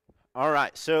All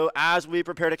right, so as we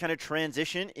prepare to kind of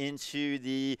transition into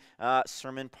the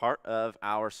sermon part of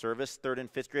our service, third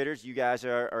and fifth graders, you guys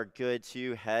are good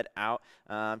to head out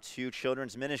to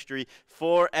children's ministry.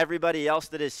 For everybody else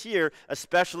that is here,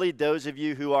 especially those of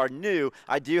you who are new,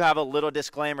 I do have a little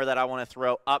disclaimer that I want to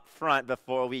throw up front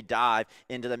before we dive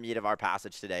into the meat of our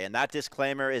passage today. And that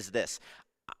disclaimer is this.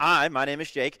 My name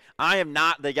is Jake. I am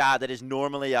not the guy that is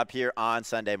normally up here on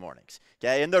Sunday mornings,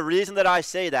 okay? And the reason that I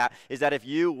say that is that if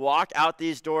you walk out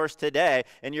these doors today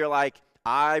and you're like,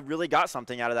 I really got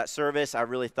something out of that service, I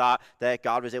really thought that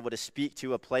God was able to speak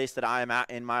to a place that I am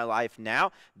at in my life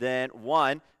now, then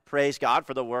one, praise God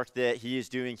for the work that he is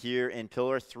doing here in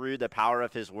Pillar through the power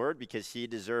of his word, because he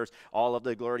deserves all of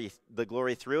the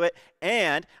glory through it.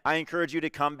 And I encourage you to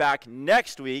come back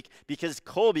next week, because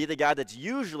Colby, the guy that's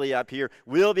usually up here,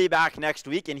 will be back next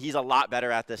week, and he's a lot better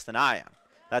at this than I am.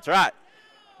 That's right.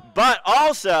 But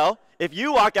also, if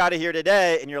you walk out of here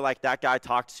today and you're like, that guy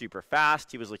talked super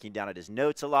fast, he was looking down at his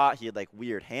notes a lot, he had like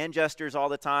weird hand gestures all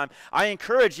the time, I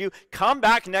encourage you, come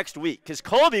back next week, because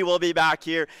Colby will be back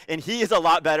here and he is a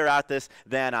lot better at this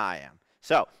than I am.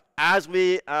 So as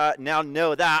we now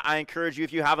know that, I encourage you,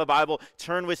 if you have a Bible,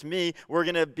 turn with me. We're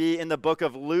going to be in the book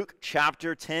of Luke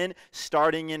chapter 10,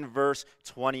 starting in verse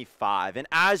 25. And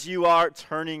as you are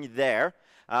turning there,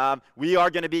 we are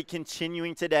going to be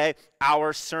continuing today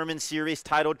our sermon series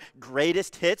titled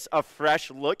Greatest Hits, a fresh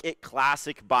look at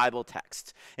classic Bible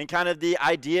texts. And kind of the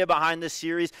idea behind this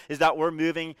series is that we're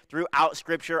moving throughout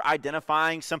Scripture,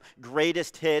 identifying some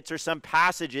greatest hits or some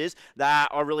passages that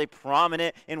are really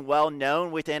prominent and well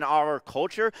known within our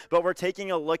culture, but we're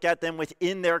taking a look at them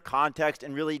within their context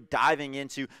and really diving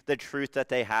into the truth that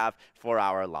they have for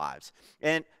our lives.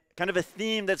 And kind of a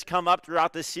theme that's come up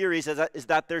throughout this series is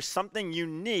that there's something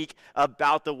unique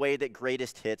about the way that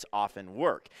greatest hits often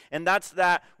work. And that's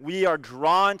that we are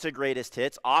drawn to greatest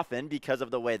hits often because of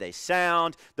the way they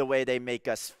sound, the way they make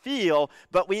us feel,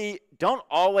 but we don't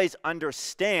always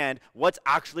understand what's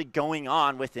actually going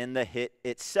on within the hit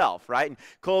itself, right? And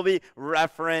Colby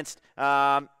referenced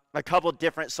a couple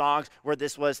different songs where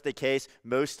this was the case,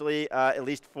 mostly, at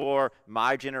least for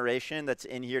my generation that's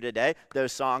in here today.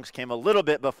 Those songs came a little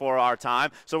bit before our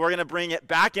time. So we're going to bring it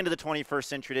back into the 21st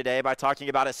century today by talking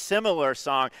about a similar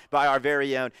song by our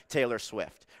very own Taylor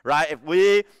Swift, right? If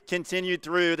we continued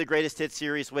through the Greatest Hits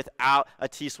series without a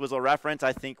T-Swizzle reference,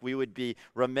 I think we would be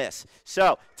remiss.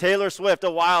 So Taylor Swift a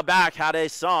while back had a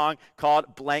song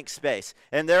called Blank Space.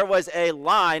 And there was a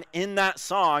line in that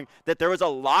song that there was a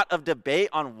lot of debate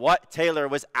on what Taylor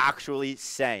was actually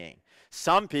saying.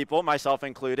 Some people, myself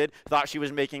included, thought she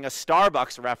was making a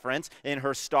Starbucks reference in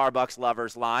her Starbucks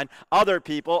lovers line. Other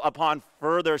people, upon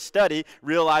further study,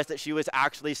 realized that she was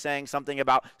actually saying something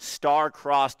about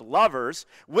star-crossed lovers,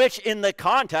 which in the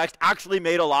context actually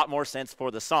made a lot more sense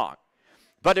for the song.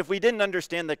 But if we didn't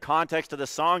understand the context of the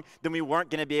song, then we weren't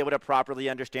going to be able to properly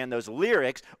understand those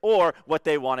lyrics or what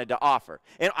they wanted to offer.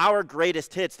 And our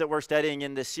greatest hits that we're studying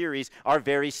in this series are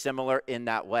very similar in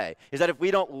that way. Is that if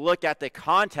we don't look at the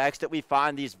context that we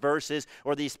find these verses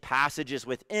or these passages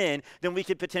within, then we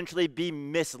could potentially be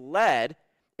misled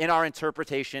in our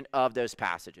interpretation of those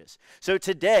passages. So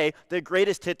today, the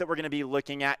greatest hit that we're going to be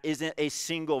looking at isn't a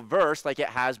single verse like it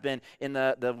has been in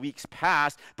the weeks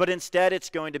past, but instead it's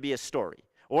going to be a story.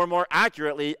 Or more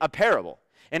accurately, a parable.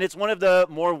 And it's one of the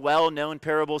more well-known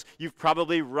parables. You've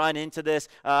probably run into this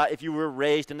if you were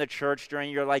raised in the church during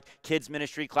your kids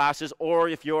ministry classes, or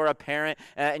if you're a parent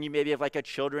and you maybe have a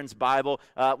children's Bible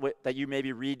that you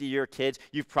maybe read to your kids.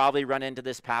 You've probably run into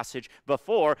this passage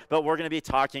before, but we're going to be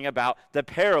talking about the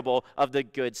parable of the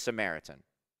Good Samaritan.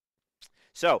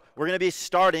 So we're going to be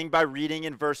starting by reading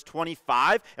in verse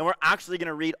 25, and we're actually going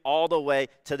to read all the way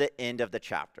to the end of the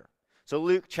chapter. So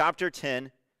Luke chapter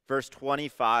 10, verse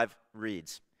 25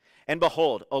 reads, "And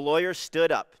behold, a lawyer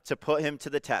stood up to put him to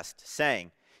the test,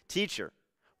 saying, 'Teacher,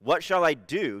 what shall I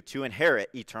do to inherit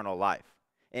eternal life?'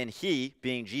 And he,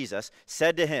 being Jesus,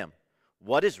 said to him,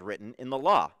 'What is written in the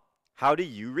law? How do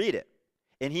you read it?'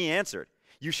 And he answered,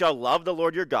 'You shall love the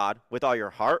Lord your God with all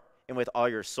your heart, and with all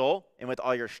your soul, and with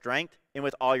all your strength, and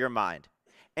with all your mind,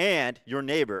 and your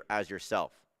neighbor as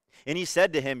yourself.' And he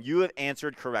said to him, 'You have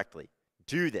answered correctly.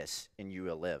 Do this, and you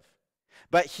will live.'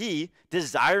 But he,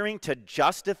 desiring to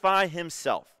justify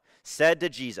himself, said to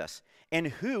Jesus, 'And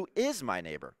who is my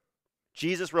neighbor?'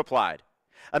 Jesus replied,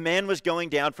 'A man was going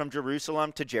down from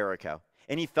Jerusalem to Jericho,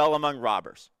 and he fell among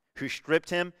robbers, who stripped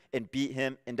him and beat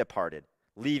him and departed,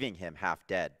 leaving him half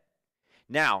dead.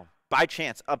 Now, by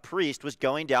chance, a priest was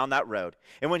going down that road,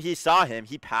 and when he saw him,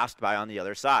 he passed by on the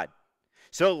other side.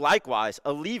 So likewise,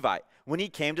 a Levite, when he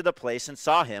came to the place and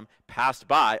saw him, passed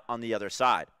by on the other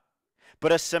side.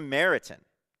 But a Samaritan,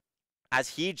 as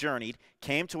he journeyed,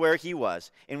 came to where he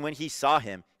was, and when he saw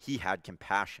him, he had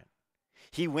compassion.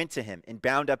 He went to him and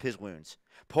bound up his wounds,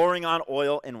 pouring on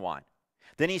oil and wine.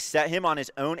 Then he set him on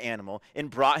his own animal and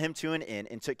brought him to an inn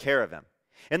and took care of him.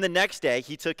 And the next day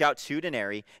he took out 2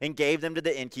 denarii and gave them to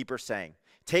the innkeeper, saying,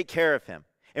 "Take care of him,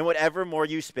 and whatever more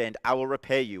you spend, I will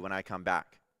repay you when I come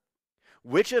back."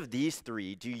 Which of these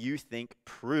 3 do you think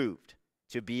proved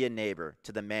to be a neighbor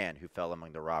to the man who fell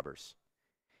among the robbers?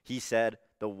 He said,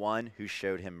 "The one who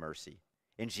showed him mercy."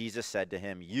 And Jesus said to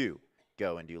him, "You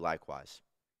go and do likewise."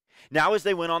 Now as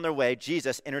they went on their way,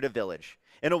 Jesus entered a village,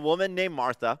 and a woman named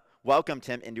Martha welcomed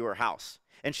him into her house.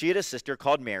 And she had a sister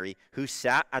called Mary, who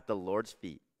sat at the Lord's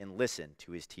feet and listened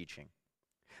to his teaching.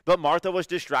 But Martha was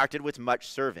distracted with much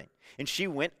serving, and she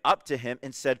went up to him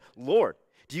and said, "Lord,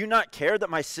 do you not care that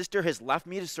my sister has left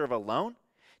me to serve alone?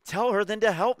 Tell her then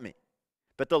to help me."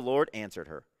 But the Lord answered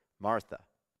her, "Martha,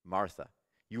 Martha,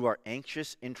 you are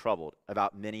anxious and troubled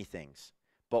about many things,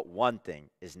 but one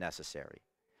thing is necessary.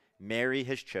 Mary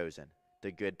has chosen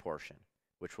the good portion,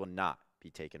 which will not be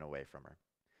taken away from her."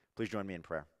 Please join me in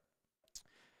prayer.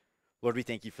 Lord, we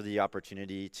thank you for the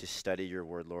opportunity to study your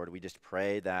word, Lord. We just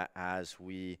pray that as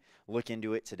we look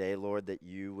into it today, Lord, that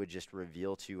you would just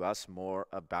reveal to us more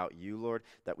about you, Lord,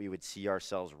 that we would see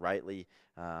ourselves rightly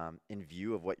in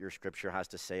view of what your scripture has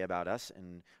to say about us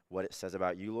and what it says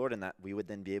about you, Lord, and that we would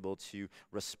then be able to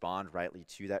respond rightly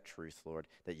to that truth, Lord,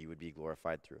 that you would be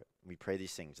glorified through it. We pray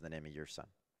these things in the name of your Son.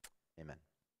 Amen.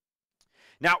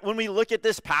 Now, when we look at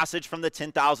this passage from the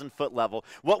 10,000-foot level,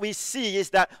 what we see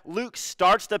is that Luke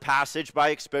starts the passage by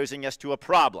exposing us to a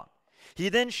problem. He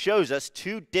then shows us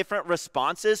 2 different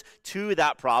responses to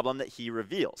that problem that he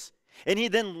reveals. And he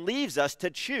then leaves us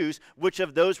to choose which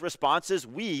of those responses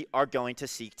we are going to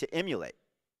seek to emulate.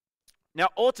 Now,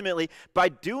 ultimately, by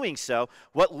doing so,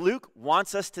 what Luke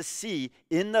wants us to see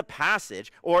in the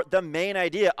passage, or the main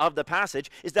idea of the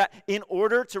passage, is that in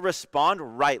order to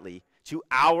respond rightly to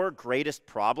our greatest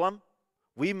problem,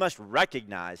 we must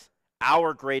recognize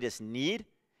our greatest need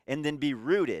and then be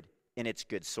rooted in its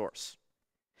good source.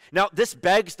 Now, this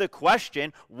begs the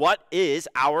question, what is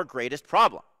our greatest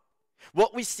problem?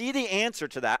 Well, we see the answer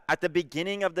to that at the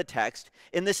beginning of the text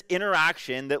in this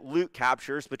interaction that Luke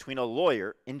captures between a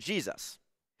lawyer and Jesus.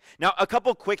 Now, a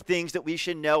couple quick things that we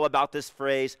should know about this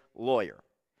phrase, lawyer.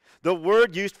 The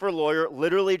word used for lawyer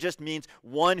literally just means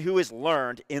one who is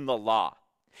learned in the law.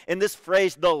 In this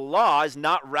phrase, the law is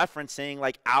not referencing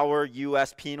like our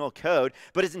U.S. penal code,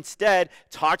 but is instead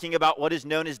talking about what is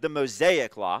known as the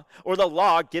Mosaic Law, or the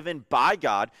law given by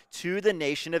God to the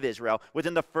nation of Israel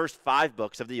within the first 5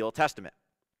 books of the Old Testament.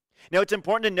 Now, it's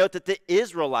important to note that the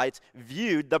Israelites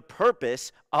viewed the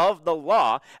purpose of the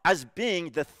law as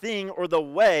being the thing or the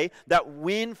way that,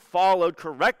 when followed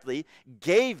correctly,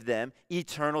 gave them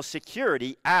eternal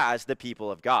security as the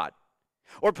people of God.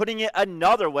 Or putting it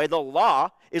another way, the law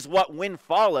is what, when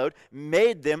followed,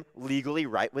 made them legally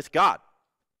right with God.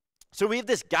 So we have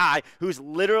this guy who's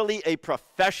literally a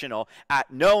professional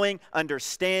at knowing,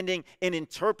 understanding, and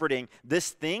interpreting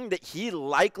this thing that he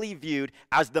likely viewed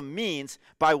as the means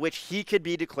by which he could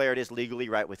be declared as legally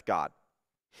right with God.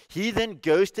 He then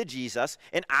goes to Jesus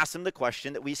and asks him the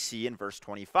question that we see in verse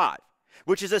 25,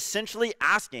 which is essentially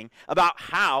asking about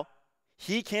how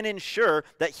he can ensure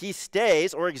that he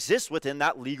stays or exists within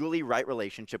that legally right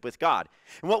relationship with God.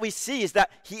 And what we see is that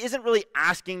he isn't really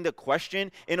asking the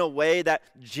question in a way that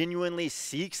genuinely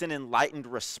seeks an enlightened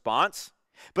response,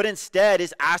 but instead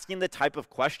is asking the type of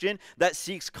question that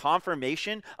seeks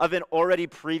confirmation of an already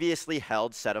previously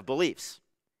held set of beliefs.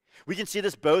 We can see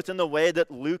this both in the way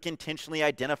that Luke intentionally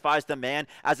identifies the man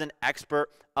as an expert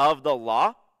of the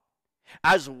law,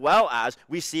 as well as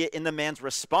we see it in the man's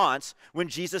response when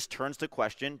Jesus turns the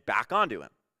question back onto him.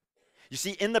 You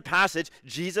see, in the passage,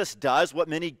 Jesus does what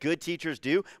many good teachers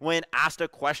do when asked a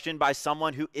question by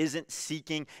someone who isn't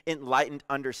seeking enlightened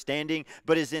understanding,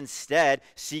 but is instead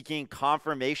seeking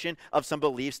confirmation of some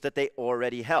beliefs that they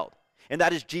already held. And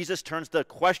that is, Jesus turns the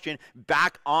question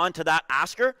back onto that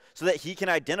asker so that he can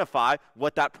identify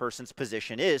what that person's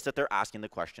position is that they're asking the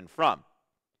question from.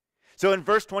 So in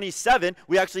verse 27,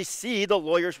 we actually see the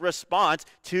lawyer's response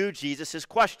to Jesus'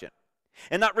 question.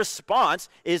 And that response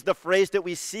is the phrase that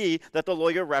we see that the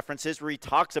lawyer references where he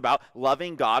talks about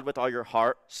loving God with all your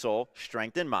heart, soul,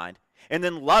 strength, and mind, and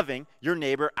then loving your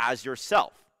neighbor as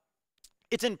yourself.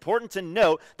 It's important to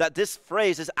note that this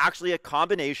phrase is actually a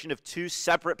combination of 2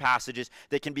 separate passages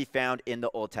that can be found in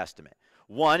the Old Testament.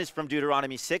 One is from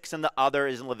Deuteronomy 6, and the other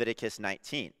is in Leviticus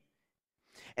 19.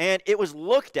 And it was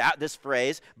looked at, this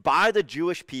phrase, by the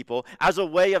Jewish people as a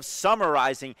way of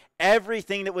summarizing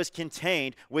everything that was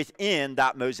contained within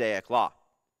that Mosaic law.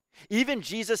 Even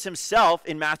Jesus himself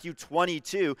in Matthew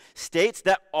 22 states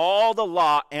that all the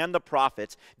law and the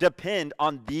prophets depend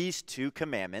on these two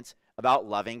commandments about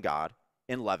loving God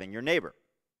and loving your neighbor.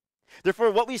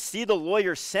 Therefore, what we see the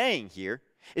lawyer saying here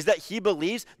is that he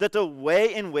believes that the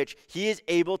way in which he is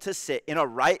able to sit in a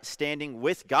right standing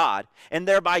with God and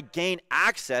thereby gain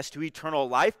access to eternal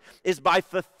life is by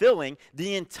fulfilling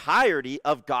the entirety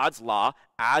of God's law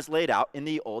as laid out in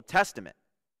the Old Testament.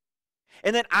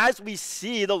 And then as we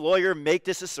see the lawyer make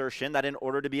this assertion that in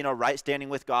order to be in a right standing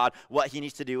with God, what he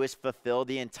needs to do is fulfill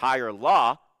the entire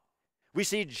law, we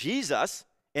see Jesus,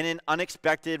 in an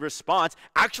unexpected response,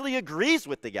 actually agrees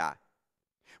with the guy.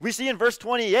 We see in verse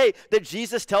 28 that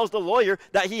Jesus tells the lawyer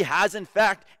that he has in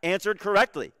fact answered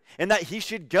correctly and that he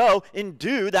should go and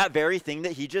do that very thing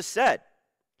that he just said.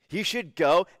 He should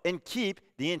go and keep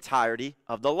the entirety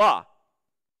of the law.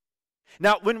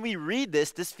 Now, when we read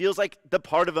this, this feels like the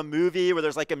part of a movie where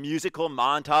there's like a musical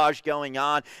montage going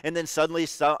on, and then suddenly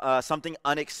something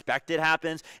unexpected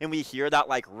happens, and we hear that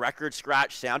like record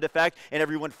scratch sound effect, and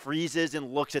everyone freezes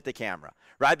and looks at the camera,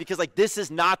 right? Because like this is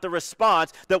not the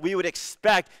response that we would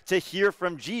expect to hear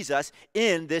from Jesus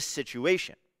in this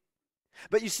situation.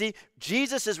 But you see,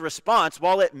 Jesus' response,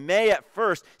 while it may at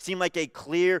first seem like a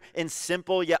clear and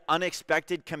simple yet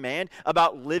unexpected command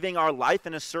about living our life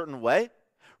in a certain way,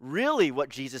 really what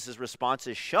Jesus' response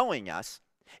is showing us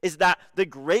is that the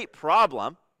great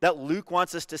problem that Luke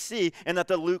wants us to see and that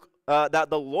that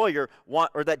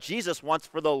Jesus wants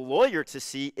for the lawyer to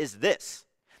see is this: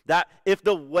 that if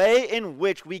the way in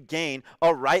which we gain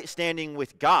a right standing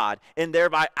with God and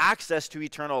thereby access to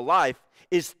eternal life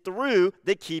is through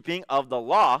the keeping of the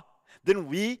law, then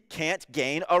we can't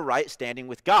gain a right standing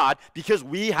with God because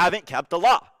we haven't kept the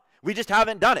law. We just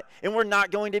haven't done it, and we're not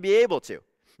going to be able to.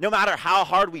 No matter how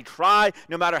hard we try,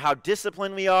 no matter how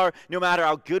disciplined we are, no matter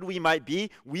how good we might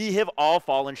be, we have all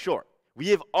fallen short. We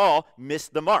have all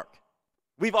missed the mark.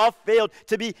 We've all failed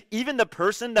to be even the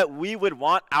person that we would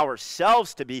want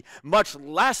ourselves to be, much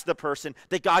less the person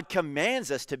that God commands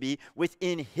us to be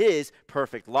within his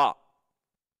perfect law.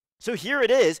 So here it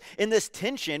is in this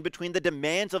tension between the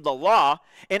demands of the law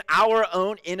and our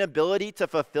own inability to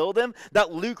fulfill them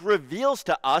that Luke reveals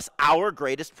to us our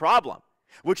greatest problem,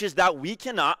 which is that we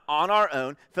cannot on our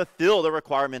own fulfill the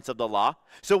requirements of the law,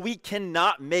 so we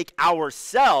cannot make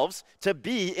ourselves to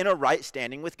be in a right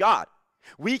standing with God.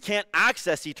 We can't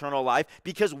access eternal life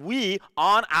because we,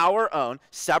 on our own,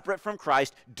 separate from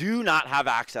Christ, do not have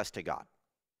access to God.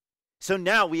 So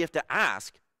now we have to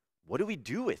ask, what do we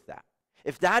do with that?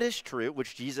 If that is true,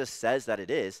 which Jesus says that it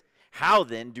is, how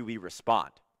then do we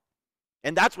respond?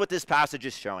 And that's what this passage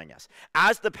is showing us.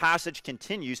 As the passage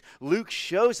continues, Luke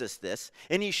shows us this,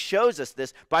 and he shows us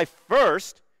this by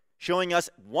first showing us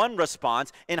one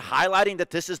response and highlighting that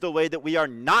this is the way that we are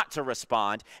not to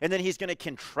respond, and then he's going to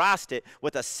contrast it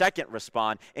with a second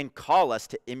response and call us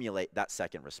to emulate that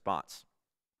second response.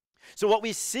 So what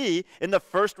we see in the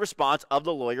first response of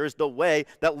the lawyer is the way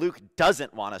that Luke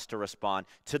doesn't want us to respond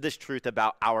to this truth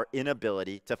about our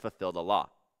inability to fulfill the law.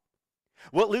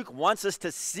 What Luke wants us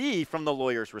to see from the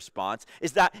lawyer's response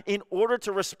is that in order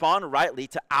to respond rightly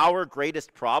to our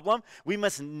greatest problem, we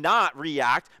must not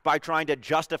react by trying to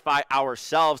justify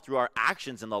ourselves through our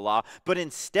actions in the law, but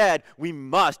instead we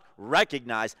must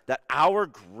recognize that our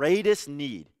greatest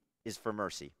need is for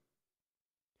mercy.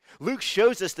 Luke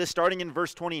shows us this starting in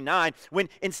verse 29, when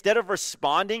instead of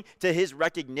responding to his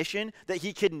recognition that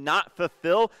he could not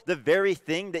fulfill the very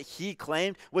thing that he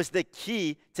claimed was the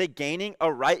key to gaining a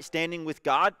right standing with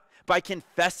God by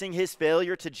confessing his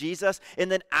failure to Jesus and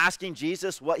then asking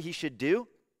Jesus what he should do,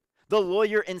 the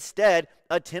lawyer instead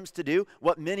attempts to do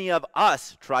what many of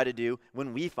us try to do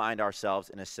when we find ourselves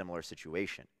in a similar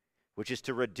situation, which is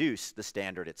to reduce the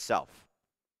standard itself.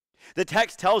 The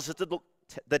text tells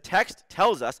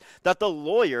us that the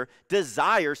lawyer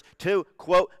desires to,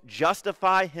 quote,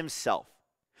 justify himself,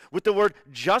 with the word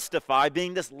justify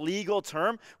being this legal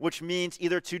term which means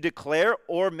either to declare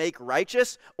or make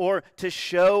righteous or to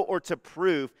show or to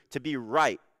prove to be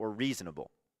right or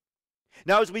reasonable.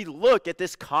 Now, as we look at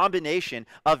this combination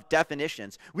of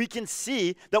definitions, we can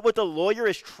see that what the lawyer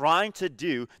is trying to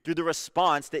do through the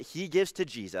response that he gives to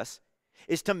Jesus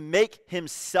is to make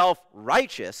himself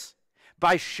righteous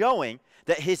by showing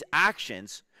that his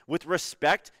actions with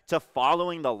respect to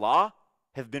following the law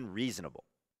have been reasonable.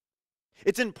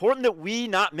 It's important that we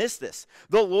not miss this.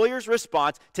 The lawyer's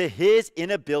response to his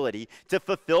inability to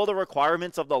fulfill the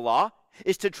requirements of the law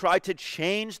is to try to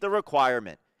change the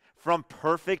requirement from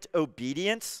perfect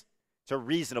obedience to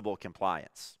reasonable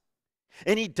compliance.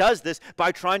 And he does this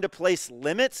by trying to place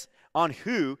limits on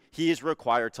who he is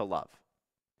required to love.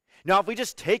 Now, if we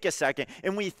just take a second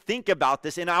and we think about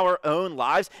this in our own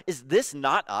lives, is this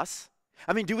not us?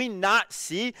 I mean, do we not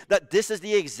see that this is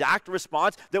the exact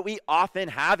response that we often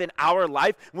have in our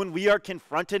life when we are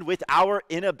confronted with our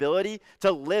inability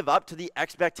to live up to the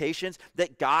expectations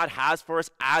that God has for us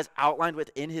as outlined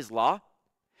within his law?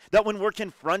 That when we're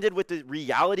confronted with the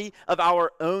reality of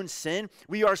our own sin,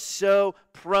 we are so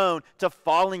prone to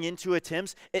falling into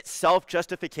attempts at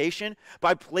self-justification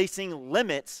by placing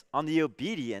limits on the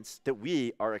obedience that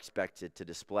we are expected to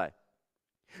display.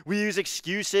 We use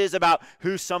excuses about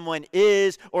who someone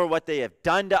is or what they have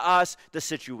done to us, the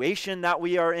situation that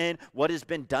we are in, what has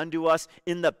been done to us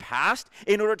in the past,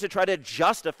 in order to try to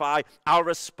justify our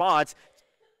response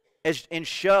and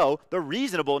show the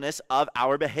reasonableness of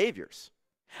our behaviors.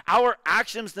 Our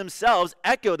actions themselves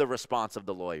echo the response of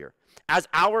the lawyer, as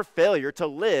our failure to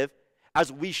live as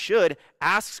we should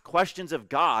asks questions of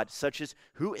God, such as,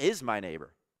 who is my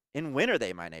neighbor? And when are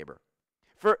they my neighbor?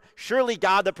 For surely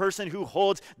God, the person who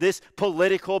holds this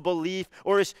political belief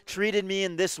or has treated me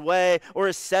in this way or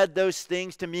has said those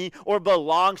things to me or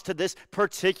belongs to this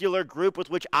particular group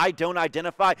with which I don't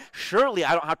identify, surely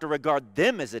I don't have to regard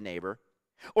them as a neighbor.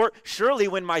 Or surely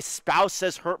when my spouse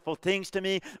says hurtful things to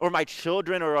me or my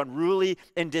children are unruly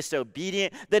and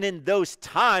disobedient, then in those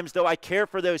times, though I care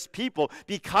for those people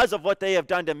because of what they have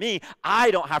done to me, I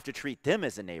don't have to treat them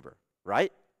as a neighbor,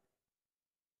 right?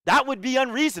 That would be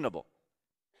unreasonable.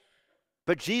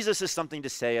 But Jesus has something to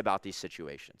say about these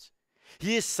situations.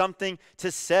 He has something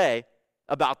to say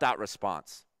about that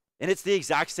response. And it's the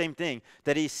exact same thing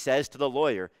that he says to the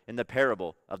lawyer in the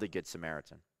parable of the Good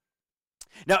Samaritan.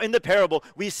 Now, in the parable,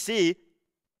 we see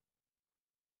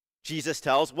Jesus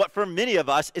tells what for many of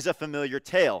us is a familiar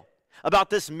tale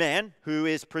about this man who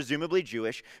is presumably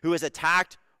Jewish, who is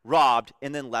attacked, robbed,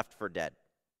 and then left for dead.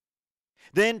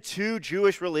 Then two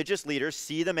Jewish religious leaders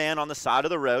see the man on the side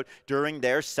of the road during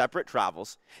their separate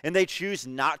travels, and they choose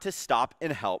not to stop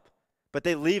and help, but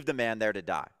they leave the man there to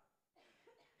die.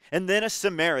 And then a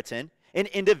Samaritan, an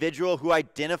individual who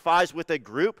identifies with a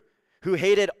group who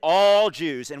hated all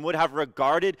Jews and would have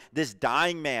regarded this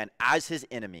dying man as his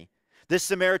enemy, this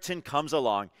Samaritan comes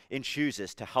along and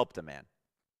chooses to help the man.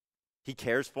 He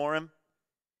cares for him.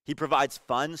 He provides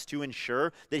funds to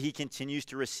ensure that he continues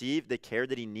to receive the care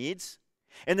that he needs.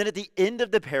 And then at the end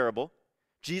of the parable,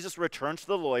 Jesus returns to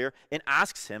the lawyer and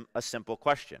asks him a simple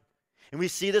question. And we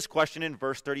see this question in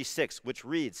verse 36, which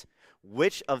reads,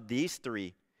 which of these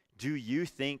three do you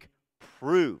think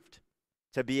proved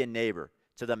to be a neighbor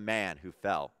to the man who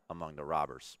fell among the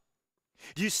robbers?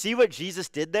 Do you see what Jesus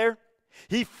did there?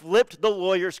 He flipped the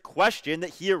lawyer's question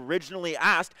that he originally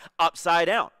asked upside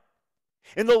down.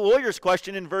 In the lawyer's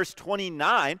question in verse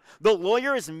 29, the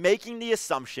lawyer is making the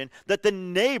assumption that the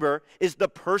neighbor is the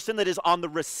person that is on the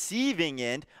receiving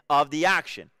end of the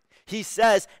action. He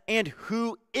says, and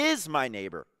who is my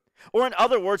neighbor? Or in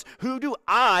other words, who do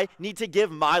I need to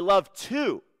give my love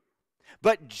to?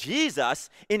 But Jesus,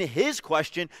 in his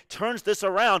question, turns this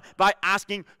around by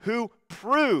asking who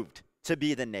proved to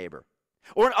be the neighbor.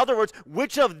 Or in other words,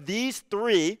 which of these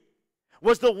three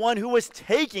was the one who was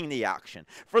taking the action,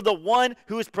 for the one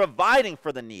who is providing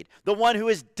for the need, the one who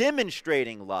is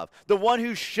demonstrating love, the one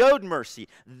who showed mercy.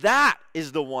 That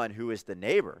is the one who is the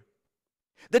neighbor.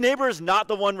 The neighbor is not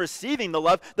the one receiving the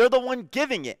love, they're the one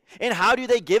giving it. And how do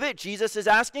they give it, Jesus is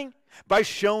asking? By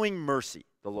showing mercy,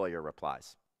 the lawyer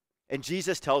replies. And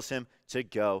Jesus tells him to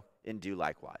go and do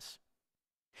likewise.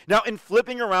 Now, in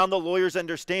flipping around the lawyer's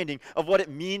understanding of what it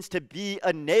means to be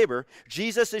a neighbor,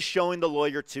 Jesus is showing the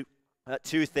lawyer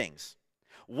two things.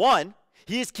 One,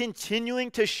 he is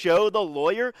continuing to show the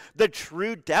lawyer the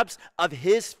true depths of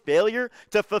his failure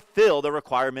to fulfill the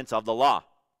requirements of the law.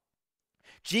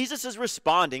 Jesus is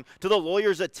responding to the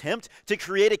lawyer's attempt to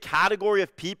create a category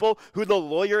of people who the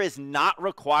lawyer is not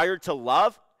required to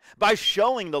love by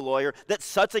showing the lawyer that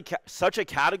such a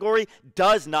category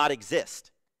does not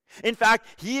exist. In fact,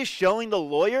 he is showing the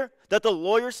lawyer that the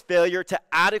lawyer's failure to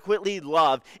adequately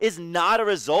love is not a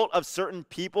result of certain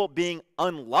people being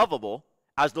unlovable,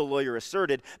 as the lawyer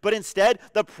asserted, but instead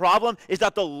the problem is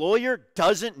that the lawyer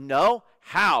doesn't know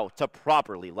how to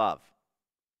properly love.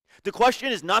 The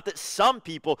question is not that some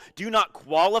people do not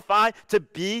qualify to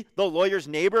be the lawyer's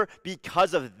neighbor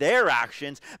because of their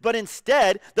actions, but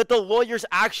instead that the lawyer's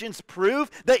actions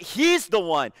prove that he's the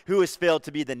one who has failed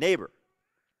to be the neighbor.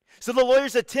 So the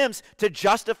lawyer's attempts to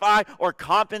justify or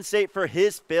compensate for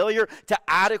his failure to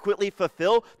adequately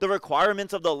fulfill the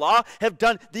requirements of the law have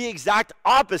done the exact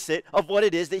opposite of what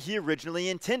it is that he originally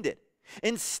intended.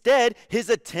 Instead, his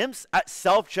attempts at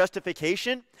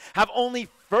self-justification have only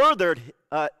further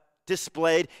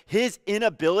displayed his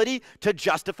inability to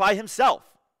justify himself.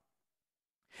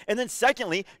 And then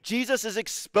secondly, Jesus is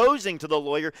exposing to the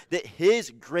lawyer that his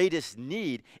greatest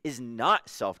need is not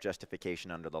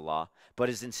self-justification under the law, but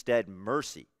is instead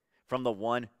mercy from the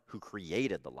one who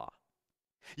created the law.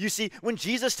 You see, when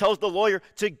Jesus tells the lawyer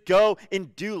to go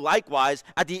and do likewise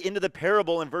at the end of the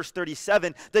parable in verse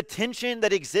 37, the tension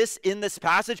that exists in this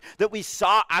passage that we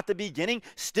saw at the beginning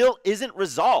still isn't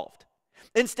resolved.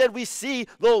 Instead, we see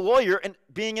the lawyer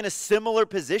being in a similar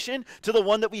position to the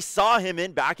one that we saw him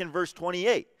in back in verse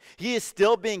 28. He is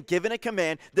still being given a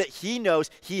command that he knows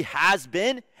he has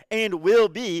been and will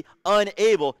be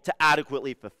unable to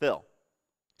adequately fulfill.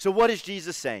 So what is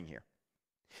Jesus saying here?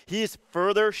 He is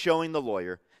further showing the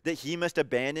lawyer that he must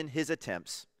abandon his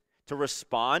attempts to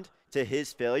respond to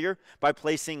his failure by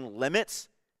placing limits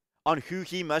on who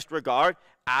he must regard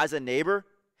as a neighbor.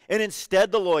 And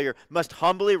instead, the lawyer must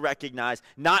humbly recognize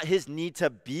not his need to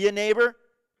be a neighbor,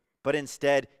 but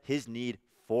instead his need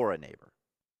for a neighbor.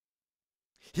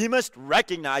 He must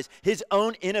recognize his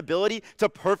own inability to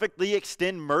perfectly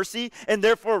extend mercy and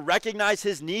therefore recognize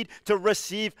his need to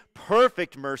receive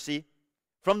perfect mercy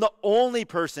from the only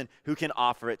person who can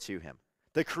offer it to him,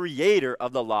 the creator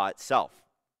of the law itself.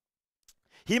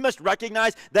 He must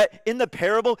recognize that in the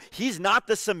parable, he's not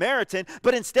the Samaritan,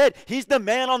 but instead, he's the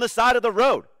man on the side of the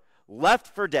road,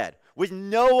 left for dead, with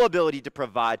no ability to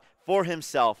provide for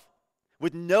himself,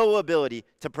 with no ability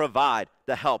to provide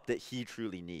the help that he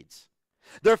truly needs.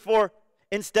 Therefore,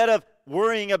 instead of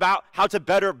worrying about how to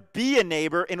better be a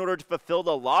neighbor in order to fulfill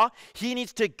the law, he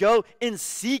needs to go and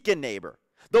seek a neighbor,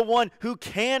 the one who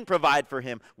can provide for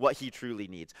him what he truly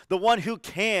needs, the one who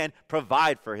can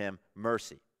provide for him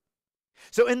mercy.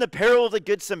 So in the parable of the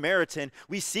Good Samaritan,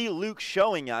 we see Luke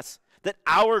showing us that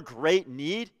our great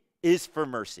need is for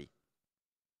mercy.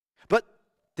 But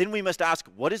then we must ask,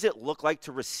 what does it look like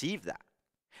to receive that?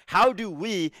 How do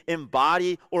we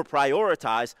embody or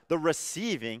prioritize the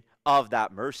receiving of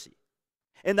that mercy?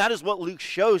 And that is what Luke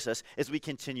shows us as we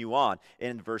continue on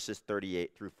in verses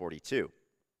 38 through 42.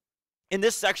 In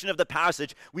this section of the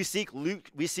passage, we see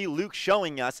Luke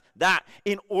showing us that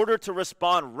in order to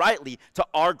respond rightly to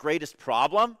our greatest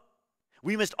problem,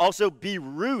 we must also be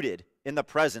rooted in the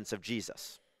presence of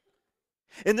Jesus.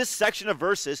 In this section of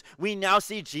verses, we now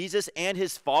see Jesus and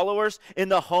his followers in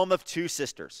the home of two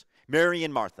sisters, Mary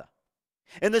and Martha.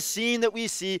 And the scene that we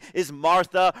see is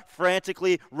Martha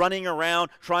frantically running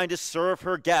around trying to serve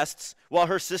her guests, while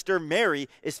her sister Mary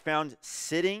is found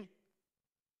sitting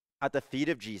at the feet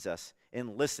of Jesus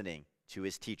and listening to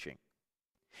his teaching.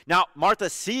 Now, Martha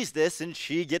sees this and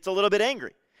she gets a little bit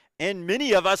angry. And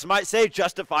many of us might say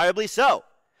justifiably so.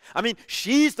 I mean,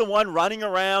 she's the one running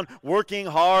around, working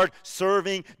hard,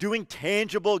 serving, doing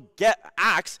tangible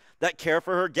acts that care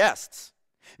for her guests.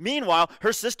 Meanwhile,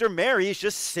 her sister Mary is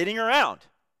just sitting around.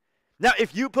 Now,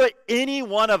 if you put any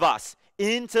one of us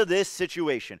into this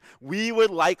situation, we would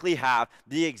likely have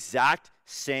the exact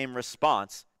same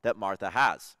response that Martha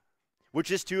has,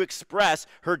 which is to express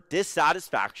her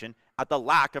dissatisfaction at the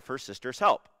lack of her sister's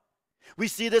help. We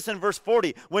see this in verse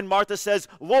 40 when Martha says,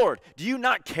 "Lord, do you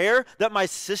not care that my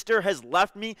sister has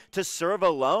left me to serve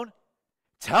alone?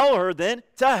 Tell her then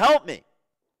to help me."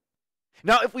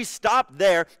 Now, if we stop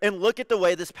there and look at the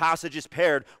way this passage is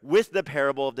paired with the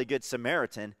parable of the Good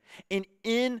Samaritan, an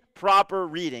improper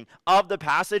reading of the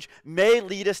passage may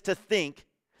lead us to think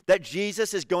that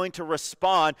Jesus is going to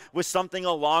respond with something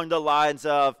along the lines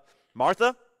of,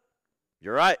 "Martha,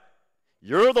 you're right.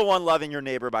 You're the one loving your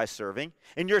neighbor by serving,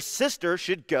 and your sister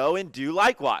should go and do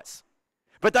likewise."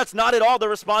 But that's not at all the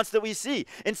response that we see.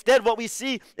 Instead, what we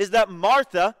see is that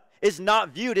Martha is not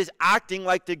viewed as acting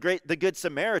like the Good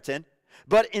Samaritan,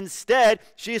 but instead,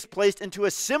 she is placed into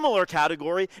a similar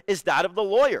category as that of the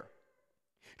lawyer.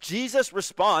 Jesus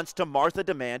responds to Martha's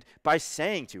demand by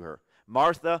saying to her,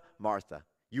 "Martha, Martha,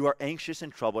 you are anxious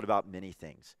and troubled about many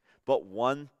things, but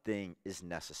one thing is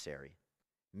necessary.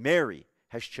 Mary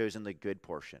has chosen the good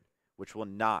portion, which will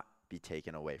not be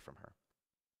taken away from her."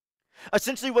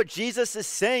 Essentially, what Jesus is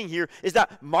saying here is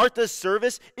that Martha's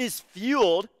service is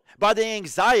fueled by the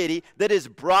anxiety that is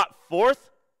brought forth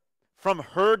from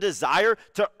her desire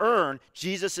to earn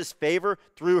Jesus' favor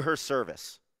through her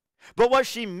service. But what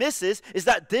she misses is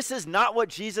that this is not what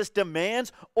Jesus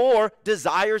demands or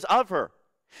desires of her.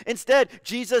 Instead,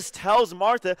 Jesus tells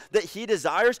Martha that he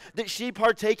desires that she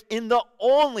partake in the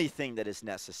only thing that is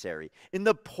necessary, in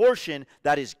the portion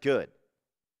that is good.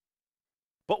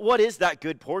 But what is that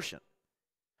good portion?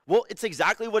 Well, it's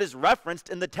exactly what is referenced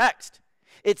in the text.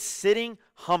 It's sitting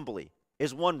humbly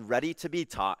as one ready to be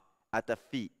taught at the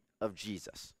feet of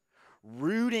Jesus,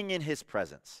 rooting in his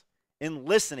presence and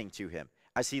listening to him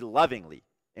as he lovingly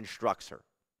instructs her.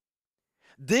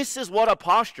 This is what a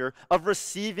posture of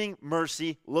receiving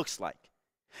mercy looks like.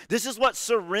 This is what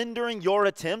surrendering your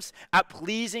attempts at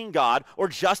pleasing God or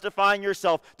justifying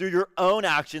yourself through your own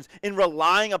actions and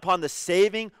relying upon the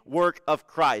saving work of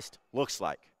Christ looks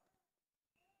like.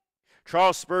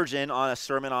 Charles Spurgeon, on a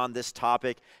sermon on this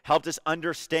topic, helped us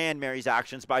understand Mary's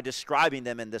actions by describing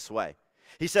them in this way.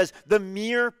 He says, the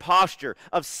mere posture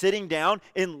of sitting down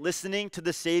and listening to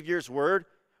the Savior's word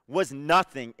was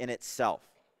nothing in itself.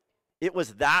 It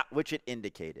was that which it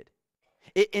indicated.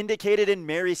 It indicated in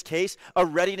Mary's case a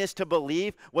readiness to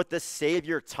believe what the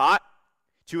Savior taught,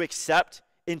 to accept,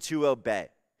 and to obey.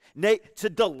 Nay, to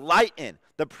delight in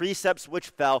the precepts which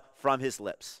fell from his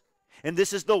lips. And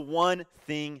this is the one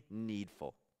thing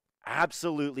needful,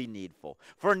 absolutely needful.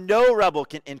 For no rebel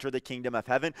can enter the kingdom of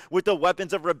heaven with the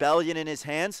weapons of rebellion in his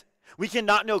hands. We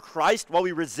cannot know Christ while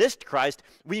we resist Christ.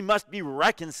 We must be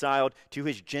reconciled to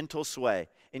his gentle sway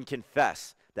and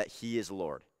confess that he is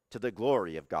Lord, to the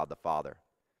glory of God the Father.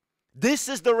 This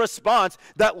is the response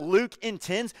that Luke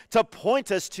intends to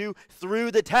point us to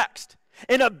through the text.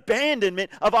 An abandonment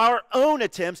of our own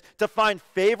attempts to find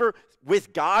favor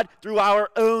with God through our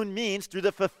own means, through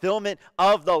the fulfillment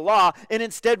of the law, and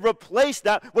instead replace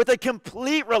that with a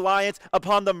complete reliance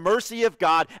upon the mercy of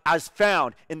God as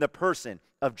found in the person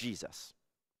of Jesus.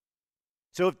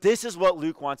 So if this is what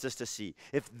Luke wants us to see,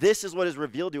 if this is what is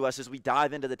revealed to us as we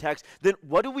dive into the text, then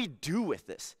what do we do with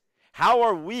this? How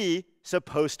are we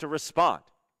supposed to respond?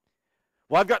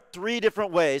 Well, I've got 3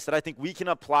 different ways that I think we can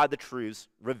apply the truths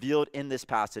revealed in this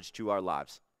passage to our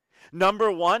lives.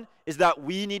 Number 1 is that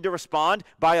we need to respond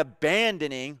by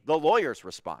abandoning the lawyer's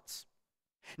response.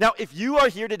 Now, if you are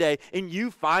here today and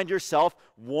you find yourself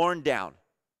worn down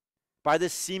by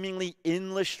this seemingly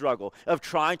endless struggle of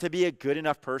trying to be a good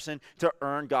enough person to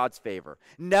earn God's favor,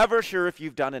 never sure if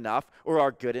you've done enough or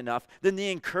are good enough, then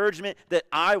the encouragement that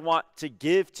I want to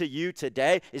give to you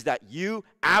today is that you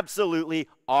absolutely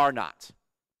are not.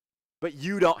 But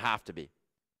you don't have to be.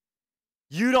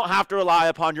 You don't have to rely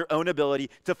upon your own ability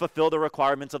to fulfill the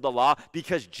requirements of the law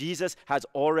because Jesus has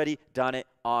already done it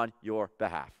on your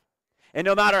behalf. And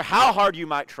no matter how hard you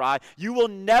might try, you will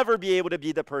never be able to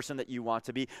be the person that you want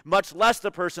to be, much less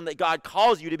the person that God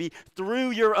calls you to be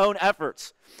through your own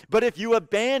efforts. But if you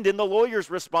abandon the lawyer's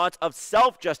response of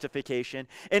self-justification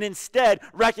and instead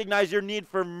recognize your need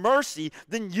for mercy,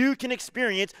 then you can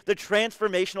experience the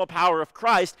transformational power of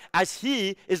Christ as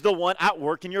he is the one at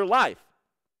work in your life.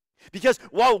 Because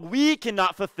while we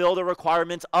cannot fulfill the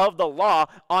requirements of the law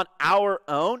on our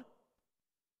own,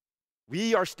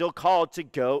 we are still called to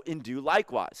go and do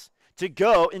likewise, to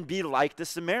go and be like the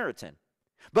Samaritan.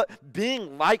 But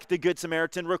being like the Good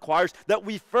Samaritan requires that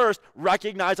we first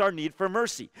recognize our need for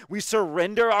mercy. We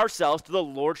surrender ourselves to the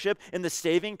lordship and the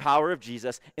saving power of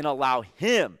Jesus and allow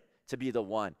him to be the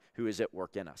one who is at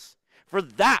work in us. For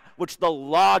that which the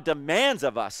law demands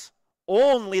of us,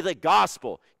 only the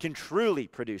gospel can truly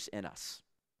produce in us.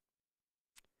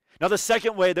 Now, the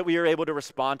second way that we are able to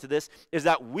respond to this is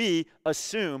that we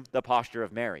assume the posture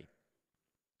of Mary.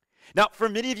 Now, for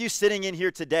many of you sitting in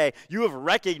here today, you have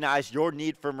recognized your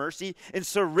need for mercy and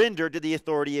surrendered to the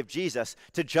authority of Jesus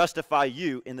to justify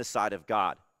you in the sight of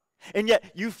God. And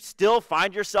yet, you still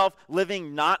find yourself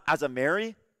living not as a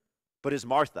Mary, but as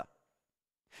Martha.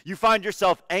 You find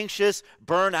yourself anxious,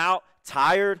 burnt out,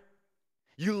 tired.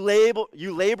 You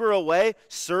labor away,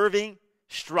 serving,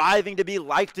 striving to be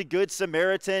like the Good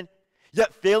Samaritan,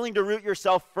 yet failing to root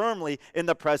yourself firmly in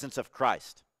the presence of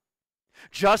Christ.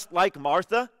 Just like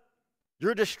Martha,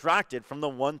 you're distracted from the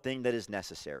one thing that is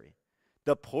necessary,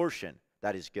 the portion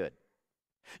that is good.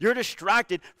 You're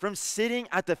distracted from sitting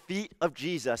at the feet of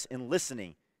Jesus and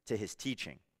listening to his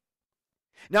teaching.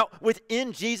 Now,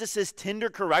 within Jesus' tender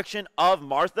correction of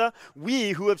Martha,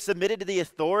 we who have submitted to the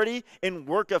authority and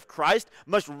work of Christ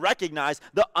must recognize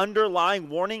the underlying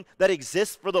warning that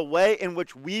exists for the way in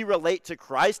which we relate to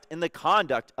Christ in the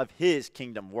conduct of his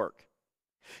kingdom work.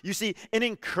 You see, in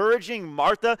encouraging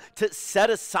Martha to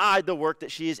set aside the work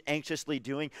that she is anxiously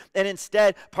doing and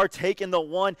instead partake in the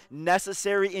one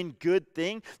necessary and good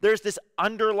thing, there's this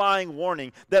underlying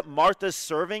warning that Martha's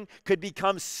serving could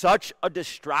become such a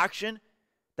distraction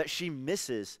that she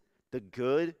misses the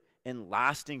good and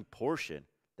lasting portion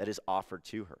that is offered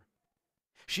to her.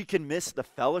 She can miss the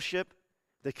fellowship,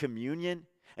 the communion,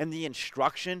 and the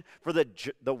instruction for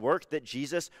the work that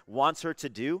Jesus wants her to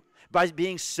do by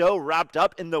being so wrapped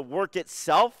up in the work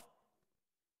itself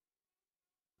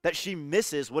that she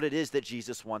misses what it is that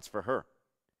Jesus wants for her.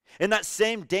 And that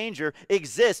same danger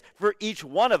exists for each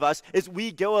one of us as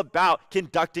we go about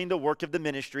conducting the work of the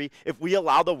ministry if we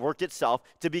allow the work itself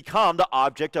to become the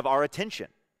object of our attention.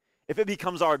 If it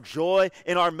becomes our joy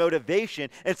and our motivation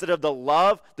instead of the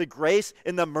love, the grace,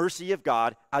 and the mercy of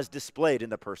God as displayed in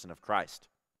the person of Christ.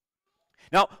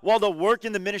 Now, while the work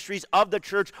and the ministries of the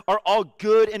church are all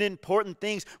good and important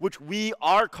things which we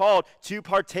are called to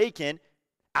partake in,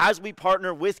 as we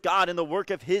partner with God in the work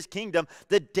of his kingdom,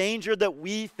 the danger that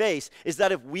we face is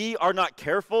that if we are not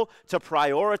careful to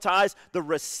prioritize the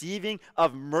receiving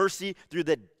of mercy through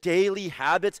the daily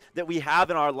habits that we have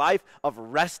in our life of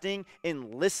resting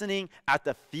and listening at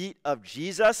the feet of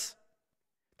Jesus,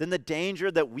 then the danger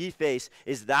that we face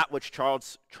is that which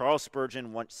Charles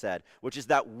Spurgeon once said, which is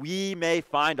that we may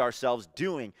find ourselves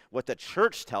doing what the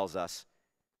church tells us,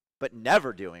 but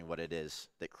never doing what it is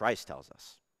that Christ tells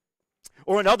us.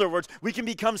 Or in other words, we can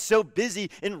become so busy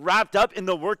and wrapped up in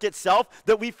the work itself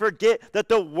that we forget that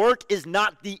the work is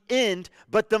not the end,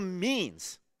 but the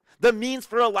means. The means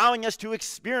for allowing us to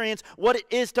experience what it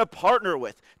is to partner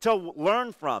with, to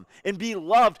learn from, and be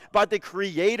loved by the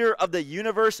creator of the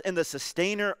universe and the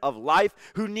sustainer of life,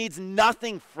 who needs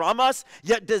nothing from us,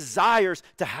 yet desires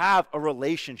to have a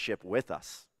relationship with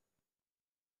us.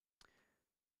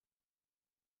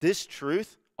 This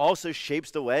truth also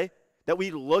shapes the way that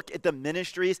we look at the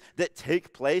ministries that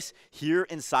take place here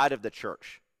inside of the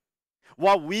church.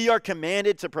 While we are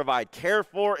commanded to provide care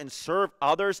for and serve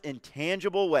others in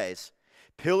tangible ways,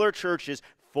 Pillar Church's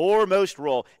foremost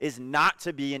role is not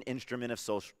to be an instrument of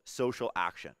social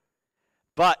action,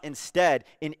 but instead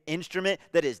an instrument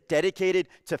that is dedicated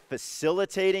to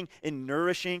facilitating and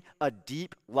nourishing a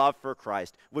deep love for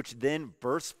Christ, which then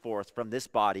bursts forth from this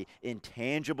body in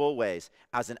tangible ways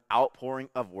as an outpouring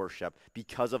of worship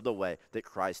because of the way that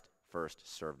Christ first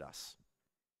served us.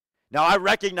 Now, I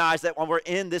recognize that when we're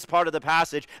in this part of the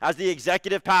passage, as the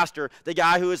executive pastor, the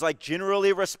guy who is like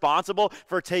generally responsible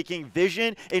for taking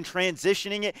vision and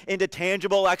transitioning it into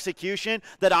tangible execution,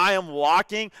 that I am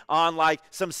walking on like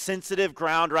some sensitive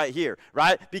ground right here,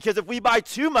 right? Because if we buy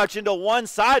too much into one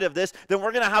side of this, then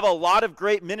we're going to have a lot of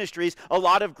great ministries, a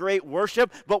lot of great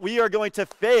worship, but we are going to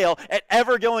fail at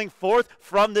ever going forth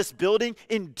from this building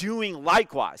in doing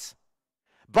likewise.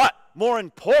 But more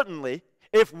importantly,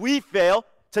 if we fail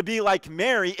to be like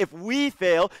Mary, if we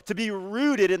fail to be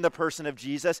rooted in the person of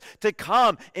Jesus, to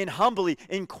come and humbly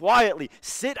and quietly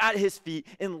sit at his feet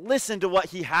and listen to what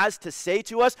he has to say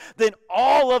to us, then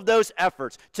all of those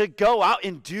efforts to go out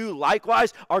and do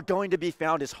likewise are going to be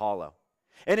found as hollow.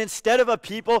 And instead of a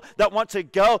people that want to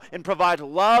go and provide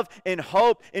love and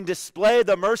hope and display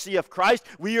the mercy of Christ,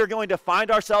 we are going to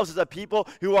find ourselves as a people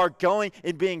who are going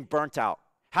and being burnt out,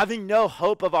 having no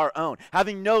hope of our own,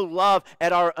 having no love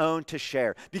at our own to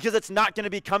share. Because it's not going to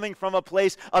be coming from a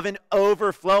place of an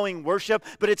overflowing worship,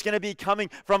 but it's going to be coming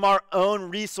from our own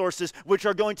resources, which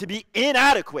are going to be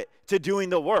inadequate to doing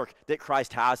the work that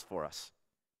Christ has for us.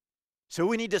 So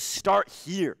we need to start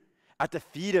here at the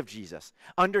feet of Jesus,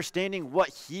 understanding what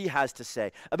he has to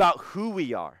say about who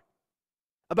we are,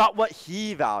 about what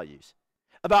he values,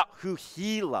 about who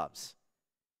he loves,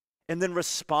 and then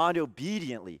respond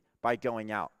obediently by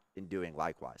going out and doing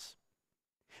likewise.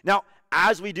 Now,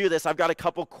 as we do this, I've got a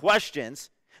couple questions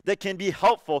that can be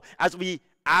helpful as we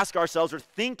ask ourselves or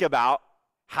think about,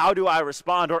 how do I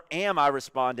respond, or am I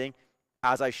responding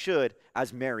as I should,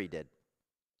 as Mary did?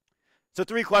 So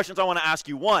 3 questions I want to ask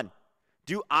you. 1,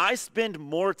 do I spend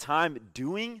more time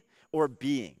doing or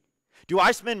being? Do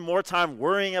I spend more time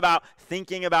worrying about,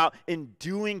 thinking about, and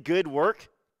doing good work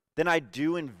than I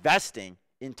do investing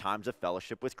in times of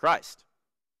fellowship with Christ?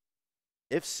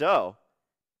 If so,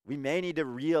 we may need to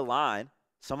realign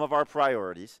some of our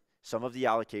priorities, some of the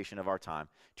allocation of our time,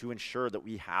 to ensure that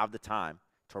we have the time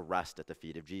to rest at the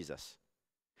feet of Jesus.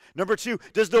 Number 2,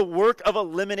 does the work of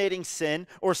eliminating sin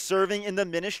or serving in the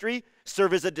ministry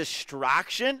serve as a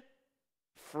distraction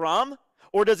from,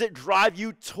 or does it drive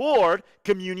you toward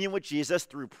communion with Jesus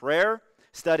through prayer,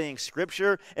 studying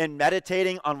scripture, and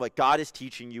meditating on what God is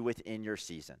teaching you within your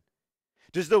season?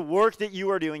 Does the work that you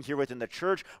are doing here within the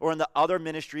church or in the other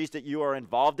ministries that you are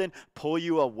involved in pull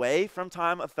you away from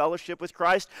time of fellowship with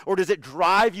Christ? Or does it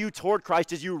drive you toward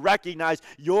Christ as you recognize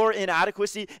your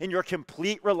inadequacy and your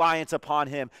complete reliance upon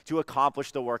him to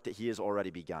accomplish the work that he has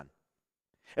already begun?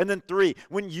 And then 3,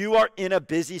 when you are in a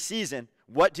busy season,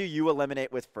 what do you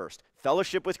eliminate with first?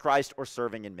 Fellowship with Christ or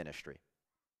serving in ministry?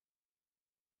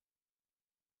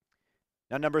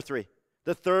 Now, number 3,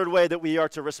 the third way that we are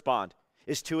to respond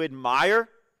is to admire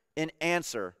and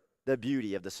answer the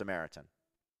beauty of the Samaritan.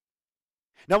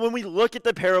 Now, when we look at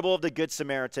the parable of the Good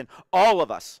Samaritan, all of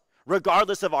us,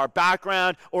 Regardless of our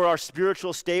background or our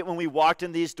spiritual state when we walked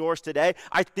in these doors today,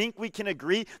 I think we can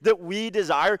agree that we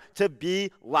desire to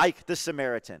be like the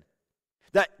Samaritan.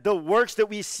 That the works that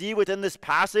we see within this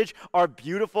passage are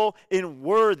beautiful and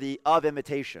worthy of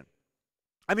imitation.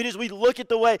 I mean, as we look at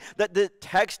the way that the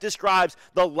text describes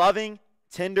the loving,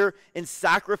 tender, and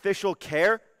sacrificial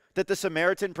care that the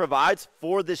Samaritan provides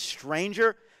for this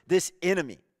stranger, this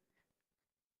enemy,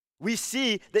 we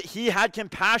see that he had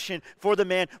compassion for the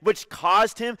man, which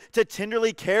caused him to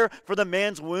tenderly care for the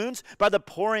man's wounds by the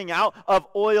pouring out of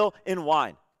oil and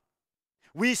wine.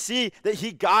 We see that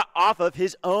he got off of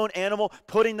his own animal,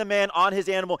 putting the man on his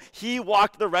animal. He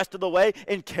walked the rest of the way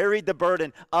and carried the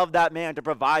burden of that man to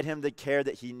provide him the care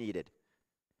that he needed.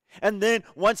 And then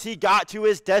once he got to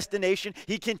his destination,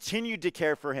 he continued to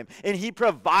care for him. And he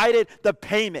provided the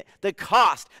payment, the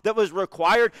cost that was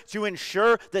required to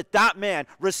ensure that that man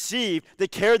received the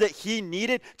care that he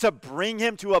needed to bring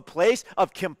him to a place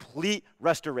of complete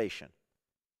restoration,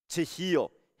 to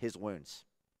heal his wounds.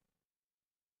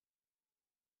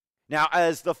 Now,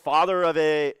 as the father of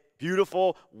a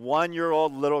beautiful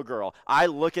 1-year-old little girl, I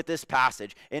look at this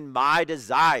passage, and my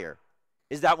desire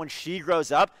is that when she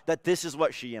grows up, that this is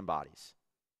what she embodies.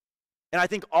 And I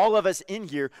think all of us in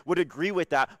here would agree with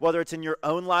that, whether it's in your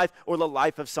own life or the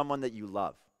life of someone that you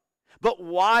love. But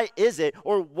why is it,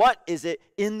 or what is it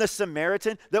in the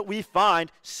Samaritan that we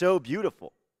find so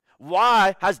beautiful?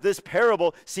 Why has this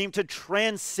parable seemed to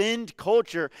transcend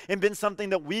culture and been something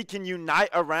that we can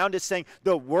unite around as saying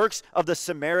the works of the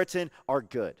Samaritan are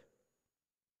good?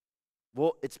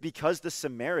 Well, it's because the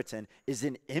Samaritan is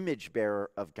an image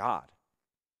bearer of God.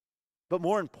 But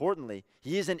more importantly,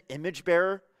 he is an image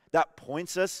bearer that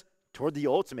points us toward the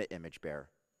ultimate image bearer,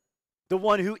 the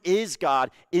one who is God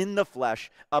in the flesh,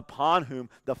 upon whom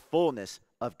the fullness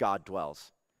of God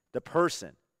dwells, the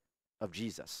person of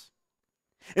Jesus.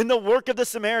 In the work of the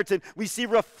Samaritan, we see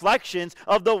reflections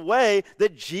of the way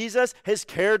that Jesus has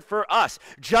cared for us.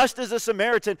 Just as the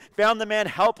Samaritan found the man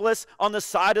helpless on the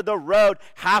side of the road,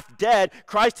 half dead,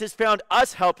 Christ has found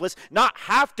us helpless, not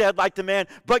half dead like the man,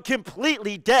 but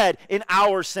completely dead in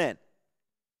our sin.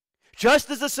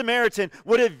 Just as the Samaritan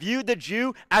would have viewed the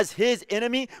Jew as his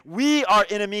enemy, we are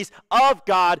enemies of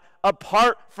God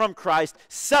apart from Christ,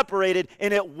 separated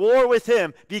and at war with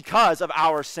him because of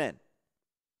our sin.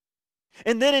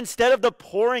 And then instead of the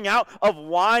pouring out of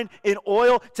wine and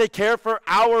oil to care for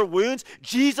our wounds,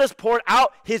 Jesus poured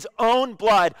out his own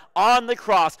blood on the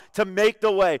cross to make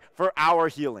the way for our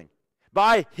healing.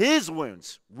 By his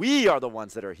wounds, we are the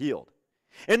ones that are healed.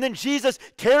 And then Jesus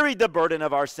carried the burden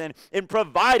of our sin and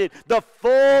provided the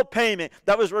full payment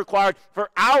that was required for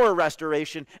our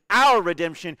restoration, our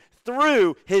redemption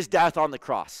through his death on the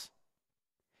cross.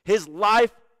 His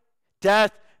life,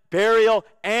 death, burial,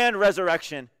 and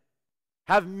resurrection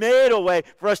have made a way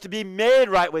for us to be made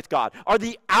right with God, are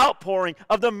the outpouring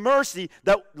of the mercy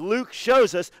that Luke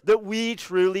shows us that we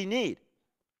truly need.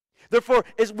 Therefore,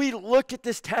 as we look at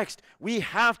this text, we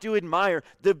have to admire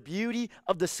the beauty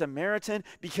of the Samaritan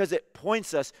because it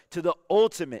points us to the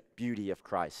ultimate beauty of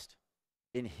Christ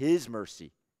in his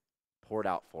mercy poured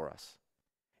out for us.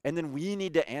 And then we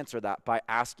need to answer that by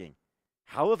asking,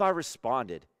 how have I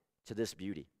responded to this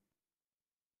beauty?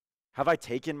 Have I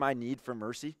taken my need for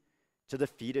mercy to the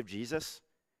feet of Jesus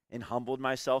and humbled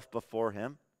myself before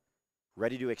him,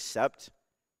 ready to accept,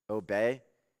 obey,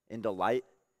 and delight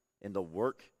in the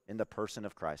work in the person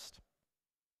of Christ?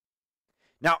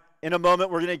 Now, in a moment,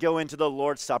 we're going to go into the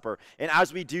Lord's Supper. And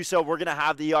as we do so, we're going to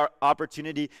have the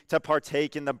opportunity to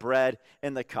partake in the bread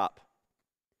and the cup.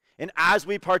 And as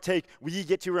we partake, we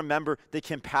get to remember the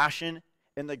compassion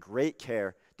and the great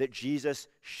care that Jesus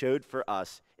showed for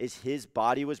us as his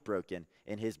body was broken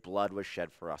and his blood was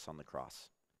shed for us on the cross.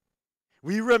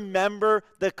 We remember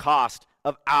the cost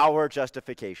of our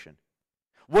justification,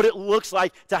 what it looks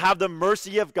like to have the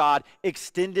mercy of God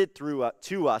extended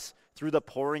to us through the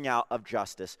pouring out of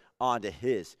justice onto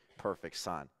his perfect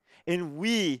Son. And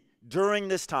we, during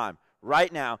this time,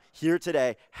 right now, here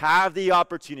today, have the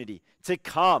opportunity to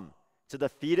come to the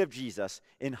feet of Jesus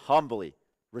and humbly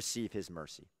receive his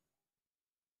mercy.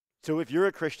 So if you're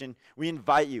a Christian, we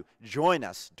invite you, join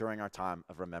us during our time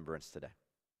of remembrance today.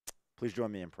 Please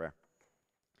join me in prayer.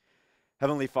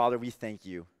 Heavenly Father, we thank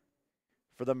you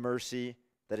for the mercy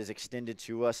that is extended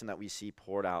to us and that we see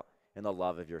poured out in the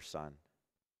love of your Son.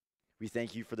 We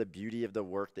thank you for the beauty of the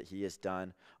work that he has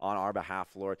done on our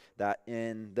behalf, Lord, that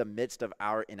in the midst of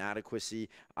our inadequacy,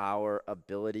 our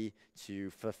ability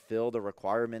to fulfill the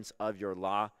requirements of your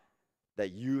law,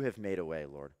 that you have made a way,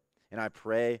 Lord. And I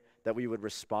pray that we would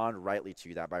respond rightly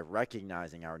to that by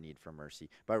recognizing our need for mercy,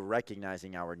 by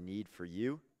recognizing our need for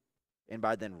you, And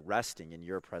by then resting in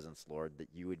your presence, Lord, that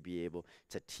you would be able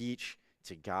to teach,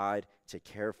 to guide, to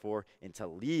care for, and to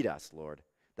lead us, Lord.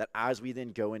 That as we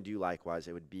then go and do likewise,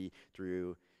 it would be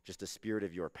through just a spirit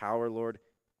of your power, Lord,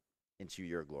 into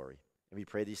your glory. And we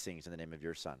pray these things in the name of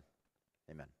your Son.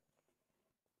 Amen.